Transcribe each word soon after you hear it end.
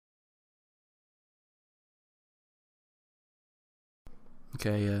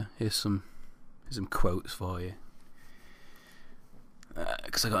Okay, here's some quotes for you.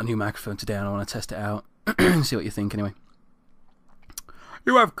 Because I got a new microphone today and I want to test it out. See what you think anyway.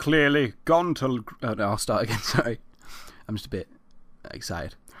 You have clearly gone to... Oh, no, I'll start again, sorry. I'm just a bit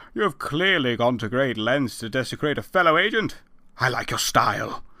excited. You have clearly gone to great lengths to desecrate a fellow agent. I like your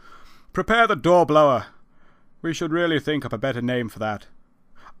style. Prepare the door blower. We should really think up a better name for that.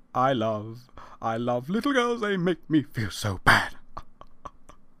 I love little girls, they make me feel so bad.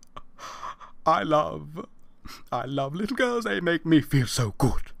 I love little girls, they make me feel so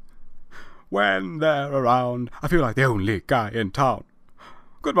good. When they're around, I feel like the only guy in town.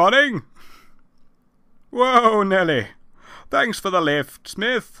 Good morning. Whoa, Nelly. Thanks for the lift,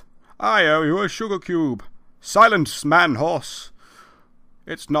 Smith. I owe you a sugar cube. Silence, man horse.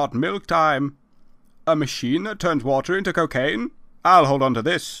 It's not milk time. A machine that turns water into cocaine? I'll hold on to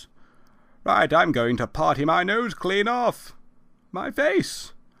this. Right, I'm going to party my nose clean off. My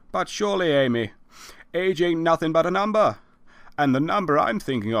face. But surely, Amy, age ain't nothing but a number. And the number I'm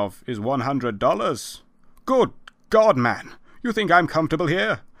thinking of is $100. Good God, man. You think I'm comfortable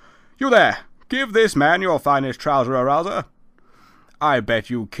here? You there, give this man your finest trouser arouser. I bet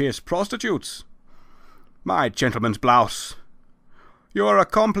you kiss prostitutes. My gentleman's blouse. You're a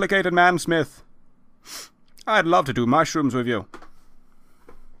complicated man, Smith. I'd love to do mushrooms with you.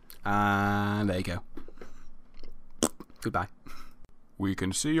 And there you go. Goodbye. We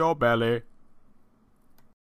can see your belly.